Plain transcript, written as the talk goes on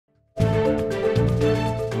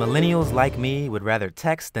Millennials like me would rather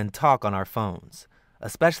text than talk on our phones,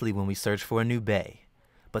 especially when we search for a new bae.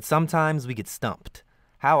 But sometimes we get stumped.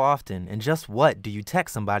 How often and just what do you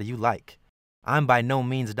text somebody you like? I'm by no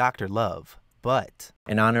means Dr. Love, but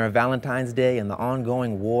in honor of Valentine's Day and the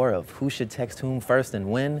ongoing war of who should text whom first and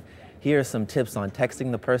when, here are some tips on texting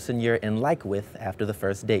the person you're in like with after the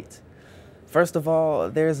first date. First of all,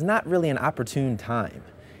 there's not really an opportune time.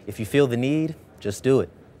 If you feel the need, just do it.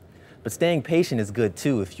 But staying patient is good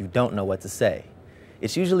too if you don't know what to say.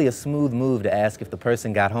 It's usually a smooth move to ask if the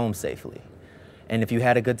person got home safely. And if you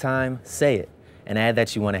had a good time, say it and add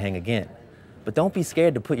that you want to hang again. But don't be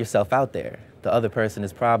scared to put yourself out there. The other person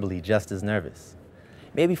is probably just as nervous.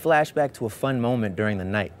 Maybe flash back to a fun moment during the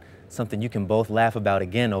night, something you can both laugh about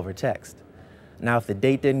again over text. Now, if the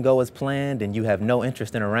date didn't go as planned and you have no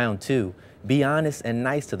interest in a round two, be honest and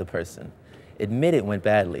nice to the person. Admit it went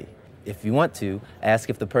badly. If you want to, ask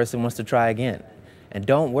if the person wants to try again. And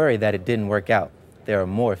don't worry that it didn't work out. There are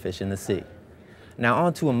more fish in the sea. Now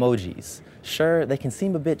on to emojis. Sure, they can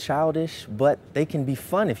seem a bit childish, but they can be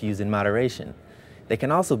fun if used in moderation. They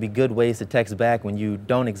can also be good ways to text back when you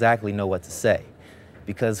don't exactly know what to say.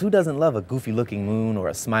 Because who doesn't love a goofy-looking moon or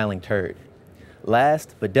a smiling turd?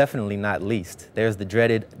 Last, but definitely not least, there's the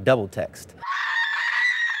dreaded double text.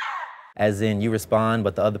 As in, you respond,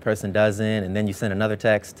 but the other person doesn't, and then you send another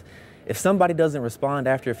text. If somebody doesn't respond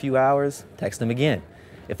after a few hours, text them again.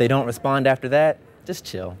 If they don't respond after that, just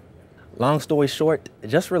chill. Long story short,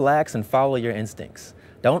 just relax and follow your instincts.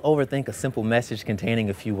 Don't overthink a simple message containing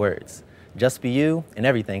a few words. Just be you, and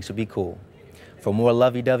everything should be cool. For more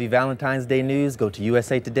lovey-dovey Valentine's Day news, go to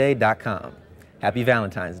usatoday.com. Happy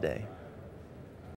Valentine's Day.